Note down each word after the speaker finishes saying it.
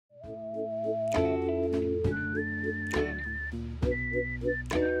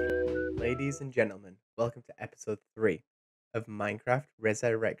Ladies and gentlemen, welcome to episode 3 of Minecraft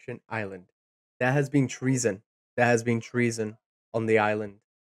Resurrection Island. There has been treason. There has been treason on the island.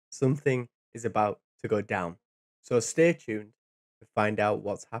 Something is about to go down. So stay tuned to find out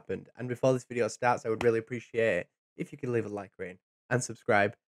what's happened. And before this video starts, I would really appreciate it if you could leave a like rating and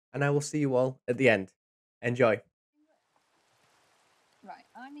subscribe. And I will see you all at the end. Enjoy. Right,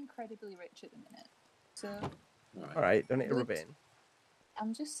 I'm incredibly rich at the minute. So, Alright, don't need to rub it in.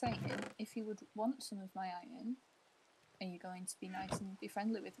 I'm just saying, if you would want some of my iron, are you going to be nice and be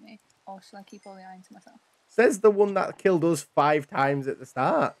friendly with me? Or shall I keep all the iron to myself? Says the one that killed us 5 times at the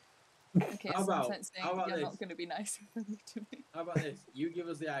start. Okay, so I'm saying you're not going to be nice and friendly to me. How about this? You give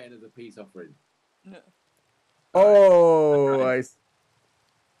us the iron as a peace offering. No. Oh, right,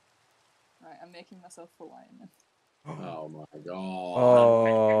 I'm making myself full iron then. Oh my god.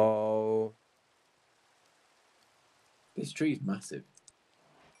 Oh. This tree's massive.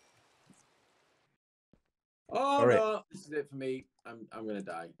 Oh Sorry. no, this is it for me. I'm gonna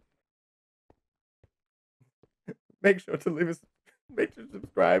die. Make sure to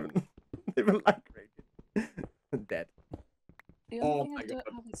subscribe and leave a like rating. I'm dead. The only thing I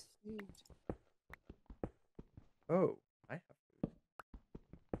don't have is food. Oh, I have food.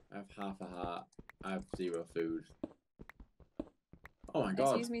 I have half a heart. I have 0 food. Oh my god.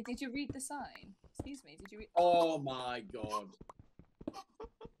 Excuse me, did you read the sign? Excuse me, did you read? Oh my god.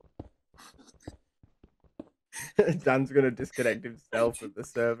 Dan's gonna disconnect himself from the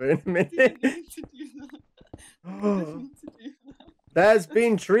server in a minute. I didn't mean to do that. I didn't mean to do that. There's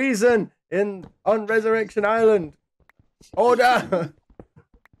been treason on Resurrection Island. Order!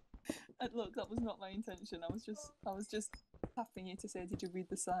 Look, that was not my intention. I was just tapping you to say, did you read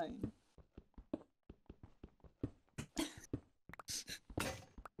the sign?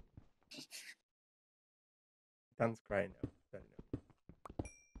 Dan's crying now.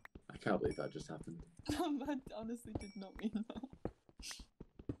 I can't believe that just happened. I honestly did not mean that.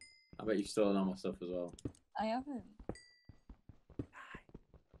 I bet you've stolen all my stuff as well. I haven't.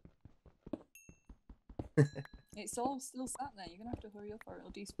 It's all still sat there. You're gonna have to hurry up or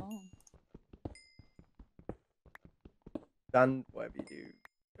it'll despawn. Dan, whatever you do,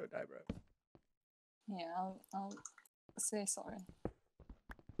 go die, bro. Yeah, I'll say sorry.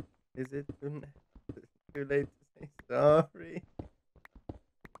 Is it too late to say sorry?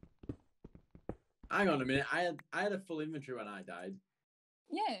 Hang on a minute. I had a full inventory when I died.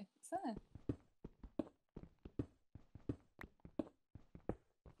 Yeah, it's there.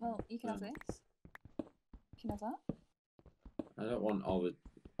 Well, you can have this. You can have that. I don't want all the.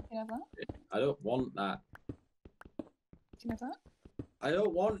 You can have that. I don't want that. You can have that. I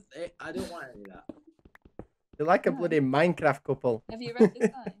don't want it. I don't want any of that. You're like a bloody Minecraft couple. Have you read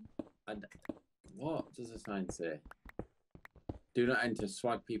the sign? What does the sign say? Do not enter,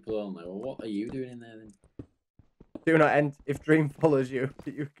 swag people only. Well, what are you doing in there then? Do not end if Dream follows you.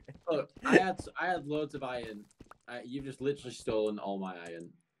 Look, I had loads of iron. You've just literally stolen all my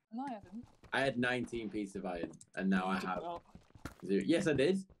iron. No, I haven't. I had 19 pieces of iron, and now I have not. 0. Yes, I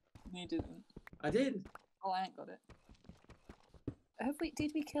did. No, you didn't. I did. Oh, I ain't got it.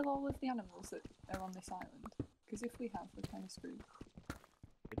 Did we kill all of the animals that are on this island? Because if we have, we're kind of screwed.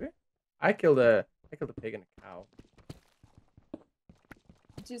 Did we? I killed a pig and a cow.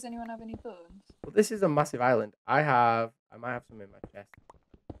 Does anyone have any bones? Well, this is a massive island. I might have some in my chest.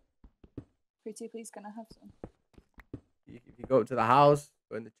 Pretty please, can I have some? If you go up to the house,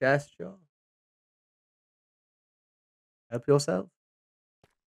 go in the chest, sure. Help yourself.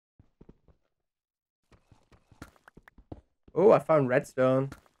 Oh, I found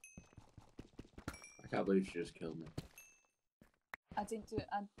redstone. I can't believe she just killed me. I didn't do it.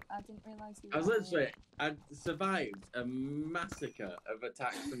 I didn't realise you. I survived a massacre of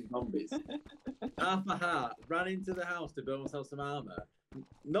attacks from zombies. Half a heart, ran into the house to build myself some armor.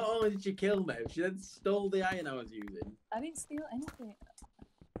 Not only did she kill me, she then stole the iron I was using. I didn't steal anything.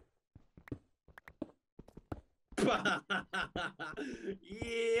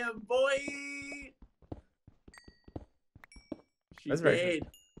 Yeah, boy. She's dead.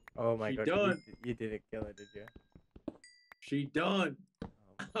 Oh my god, done. You didn't kill her, did you? She done.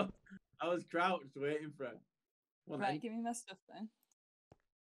 Oh. I was crouched waiting for her. Right, give me my stuff then.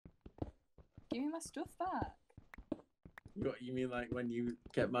 Give me my stuff back. You mean like when you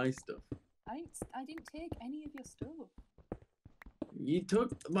kept my stuff? I didn't take any of your stuff. You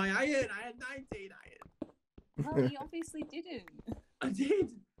took my iron. I had 19 iron. Well, you obviously didn't. I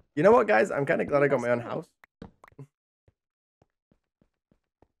did. You know what, guys? I'm kind of glad I got my own house.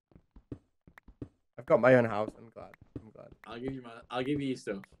 I've got my own house. I'm glad. I'll give you your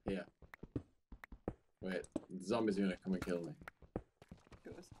stuff. Here. Wait, the zombies are gonna come and kill me.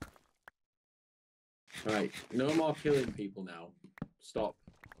 Good. Right, no more killing people now. Stop.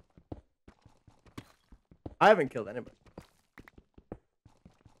 I haven't killed anybody.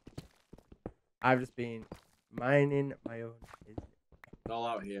 I've just been minding my own business. It's all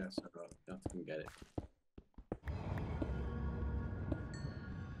out here, so you have to come get it.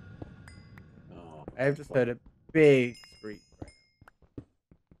 Oh, I've just heard a big screech right now.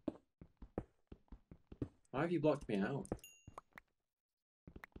 why have you blocked me out?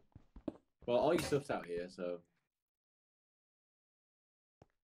 Well, all your stuff's out here, so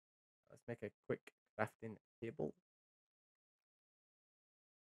Let's make a quick crafting table.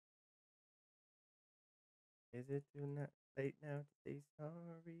 Is it too late now to say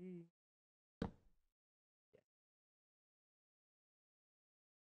sorry?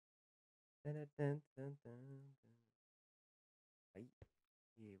 Dun, dun, dun, dun, dun. Right,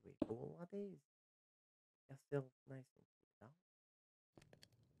 here we go, laddies. You're still nice and cute out.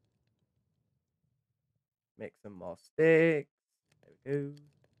 Make some more sticks. There we go.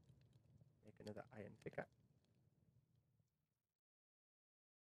 Make another iron pickaxe.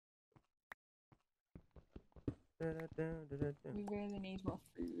 We really need more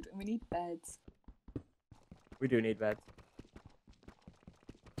food, and we need beds. We do need beds.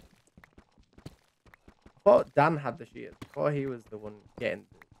 I thought Dan had the shears. I thought he was the one getting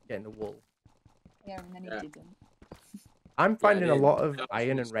the wool. Yeah, and then he didn't. I'm finding a lot of Yeah,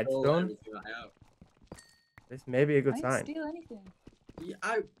 iron and stole redstone. everything I have. This may be a good I didn't sign. steal anything. Yeah,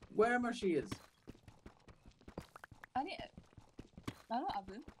 where are my shears? I don't have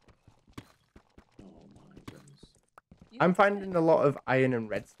them. Oh my goodness. You I'm have finding a lot of iron and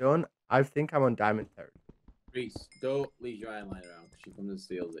redstone. I think I'm on diamond territory. Reese, don't leave your iron lying around because she comes and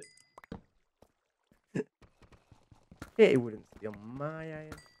steals it. Katie wouldn't steal my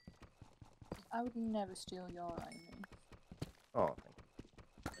iron. I would never steal your iron. Oh,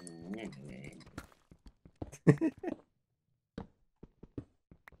 thank you.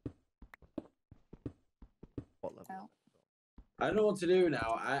 What level? Ow. I don't know what to do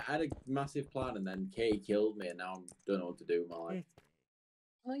now. I had a massive plan and then Katie killed me and now I don't know what to do with my life. Katie,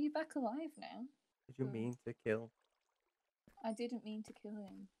 Well, you're back alive now. did you mean to kill? I didn't mean to kill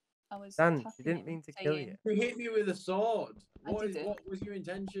him. I was Dan, tapping she didn't him, mean to kill saying- you. You hit me with a sword. I didn't. What was your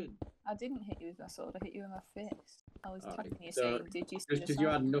intention? I didn't hit you with my sword. I hit you with my fist. I was Alright, tapping you, so saying, "Did you see Just the because you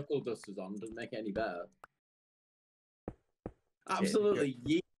had sign?" knuckle dusters on doesn't make it any better. did Absolutely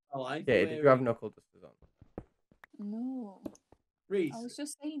yeet my life Okay, away, did you have Reese. knuckle dusters on? No. Reese, I was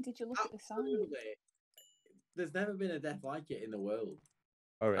just saying, did you look at the sign? absolutely. There's never been a death like it in the world.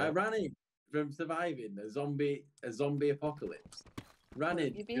 Oh, really? I ran in from surviving a zombie apocalypse. Ran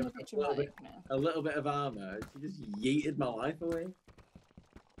in, You're being a with bit little dramatic now. a little bit of armor. She just yeeted my life away.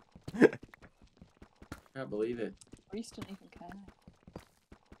 Can't believe it. Reese didn't even care.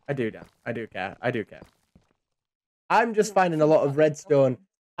 I do, Dan. I do care. I do care. I'm just You finding a actually lot of got redstone. something.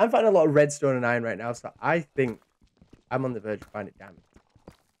 I'm finding a lot of redstone and iron right now, so I think I'm on the verge of finding diamonds.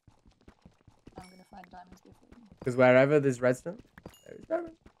 I'm gonna find diamonds before you. Because wherever there's redstone, there is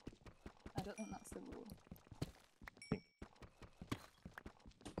diamond. I don't think that's the rule.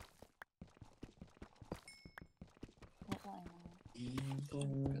 What line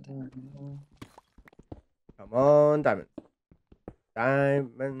am I? Come on, diamond.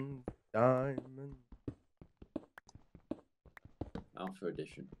 Diamond, diamond. Alpha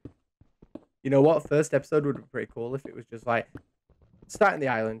edition. You know what? First episode would be pretty cool if it was just like starting the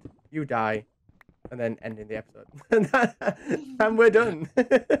island, you die, and then ending the episode. And we're done.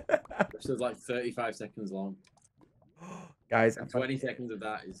 This is like 35 seconds long. Guys, And 20 seconds of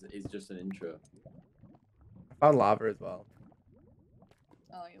that is just an intro. I found lava as well.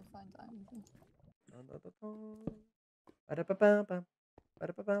 Oh, you'll find diamonds.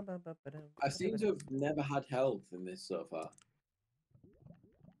 I seem to have never had health in this so far.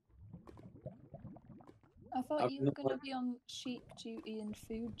 I thought I've you were not- gonna be on sheep duty and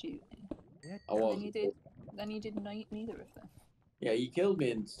food duty. Yeah, I And was. then you did neither of them. Yeah, you killed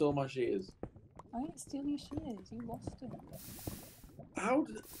me and stole my shears. I didn't steal your shears. You lost them. How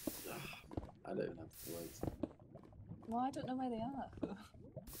did? I don't even have the words. Well, I don't know where they are.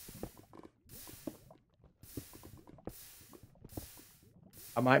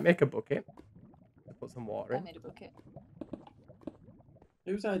 I might make a bucket. Put some water I in. made a bucket.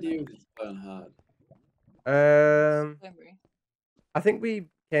 Whose idea was it to burn hard? Memory. I think we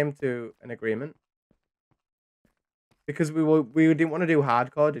came to an agreement because we didn't want to do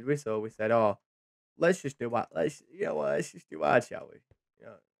hardcore, did we? So we said, "Oh, let's just do what? Let's just do hard, shall we?"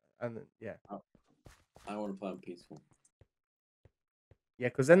 Yeah, and then, yeah, I want to play on peaceful. yeah,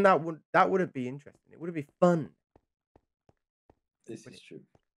 because then that wouldn't be interesting. It wouldn't be fun. This is true.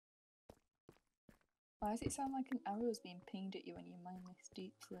 Why does it sound like an arrow is being pinged at you when you mine this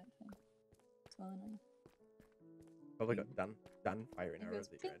deep slit thing? It's well annoying. Probably got Dan firing It arrows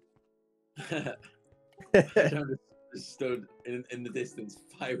goes at your I head. just stood in the distance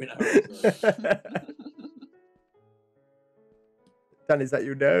firing arrows. Dan, is that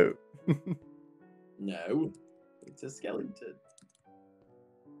you? No. No, it's a skeleton.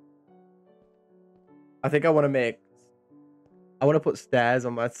 I think I want to put stairs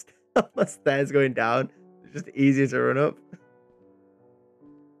on my on my stairs going down. It's just easier to run up.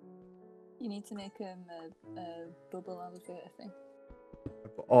 You need to make a bubble elevator thing.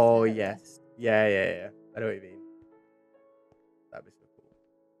 Oh Like yes, this. yeah. I know what you mean. That'd be so cool.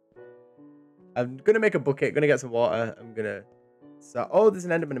 I'm gonna make a bucket. Gonna get some water. I'm gonna. So, oh, there's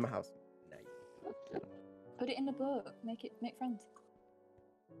an Enderman in my house. Nice. Put it in a boat. Make friends.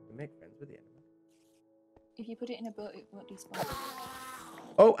 You make friends with the Enderman. If you put it in a boat, it won't despawn.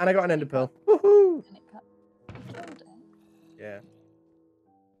 Oh, and I got an Ender pearl. Woohoo! And it can't. You killed it. Yeah,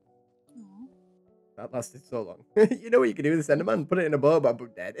 Aww. that lasted so long. You know what you can do with this Enderman? Put it in a boat, but I'm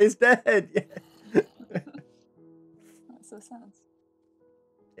dead. It's dead. Yeah. That's so sad.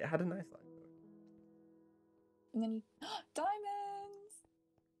 It had a nice life. And then you diamonds.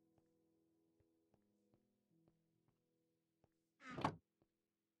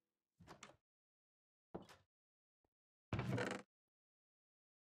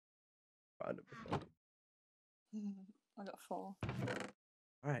 Found it before. I got 4. All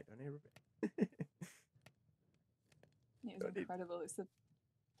right, don't hear it. It was incredible. It's the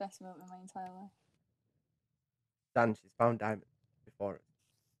best moment of my entire life. Dan, she's found diamonds before us.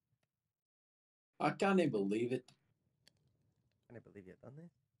 I can't even believe it. I can't believe you've done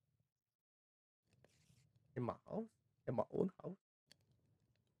this. In my house? In my own house?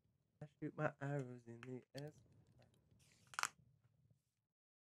 I shoot my arrows in the air.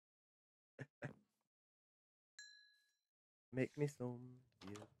 Make me some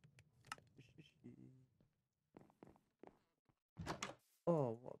beer.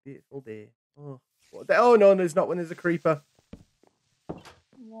 Oh, what a beautiful day. Oh, what a day. Oh no, there's not when there's a creeper.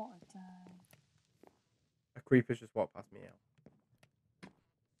 What a day. A creeper's just walked past me out.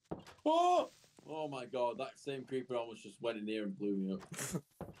 Oh! Oh my god, that same creeper almost just went in here and blew me up.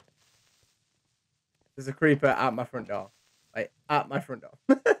 There's a creeper at my front door. Like, at my front door.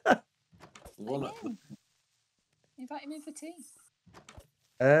 One Let him in. Invite him in for tea.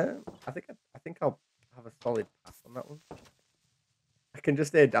 I think I'll have a solid pass on that one. I can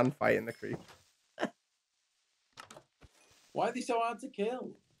just hear Dan fighting the creep. Why are they so hard to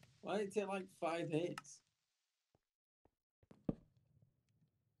kill? Why did it take like 5 hits?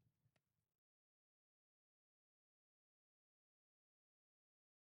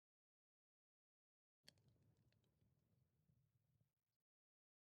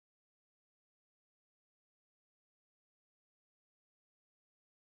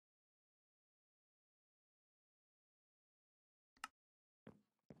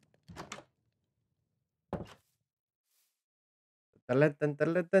 Let's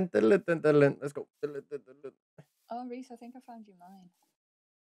go. Oh, Reese, I think I found you mine.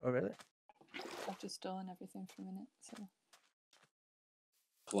 Oh, really? I've just stolen everything from in it, so.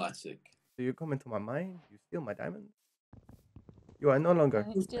 Classic. So you come into my mind, you steal my diamond. You are no longer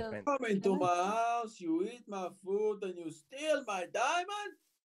And it's still. my friend. Come into my house, you eat my food, and you steal my diamond?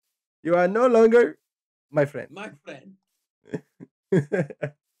 You are no longer my friend. My friend. Let's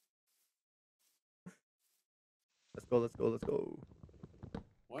go.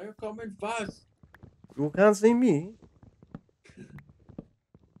 Why are you coming fast? You can't see me.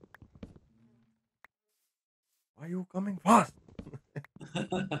 Why are you coming fast?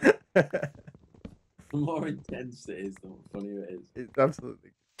 The more intense it is, the more funnier it is. It's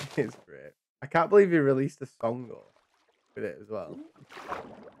absolutely, it's great. I can't believe you released a song though with it as well.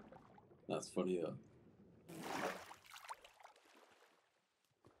 That's funny though.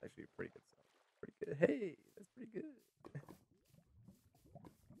 Actually, a pretty good song. Pretty good. Hey, that's pretty good.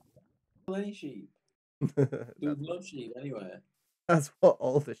 Kill any sheep. Dude, love sheep anyway. That's what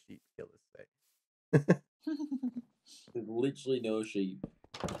all the sheep killers say. There's literally no sheep.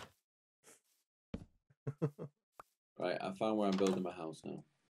 Right, I found where I'm building my house now.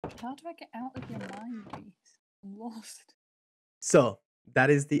 How do I get out of your mind, Reese? I'm lost. So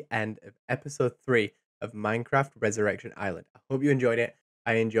that is the end of episode 3 of Minecraft Resurrection Island. I hope you enjoyed it.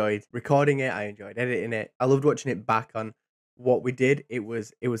 I enjoyed recording it. I enjoyed editing it. I loved watching it back on what we did. It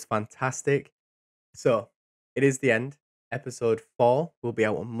was fantastic. So it is the end. Episode 4 will be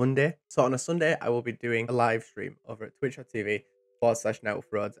out on Monday. So on a Sunday, I will be doing a live stream over at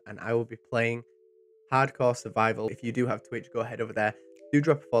twitch.tv/NightWolfRhodes, and I will be playing Hardcore Survival. If you do have Twitch, go head over there, do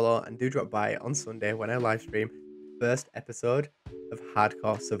drop a follow and do drop by on Sunday when I live stream first episode of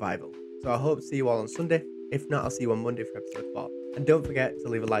Hardcore Survival. So I hope to see you all on Sunday. If not, I'll see you on Monday for episode 4. And don't forget to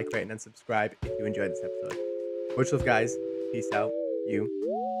leave a like, rating, and subscribe if you enjoyed this episode. Much love, guys. Peace out. You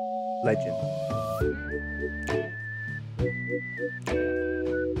legend.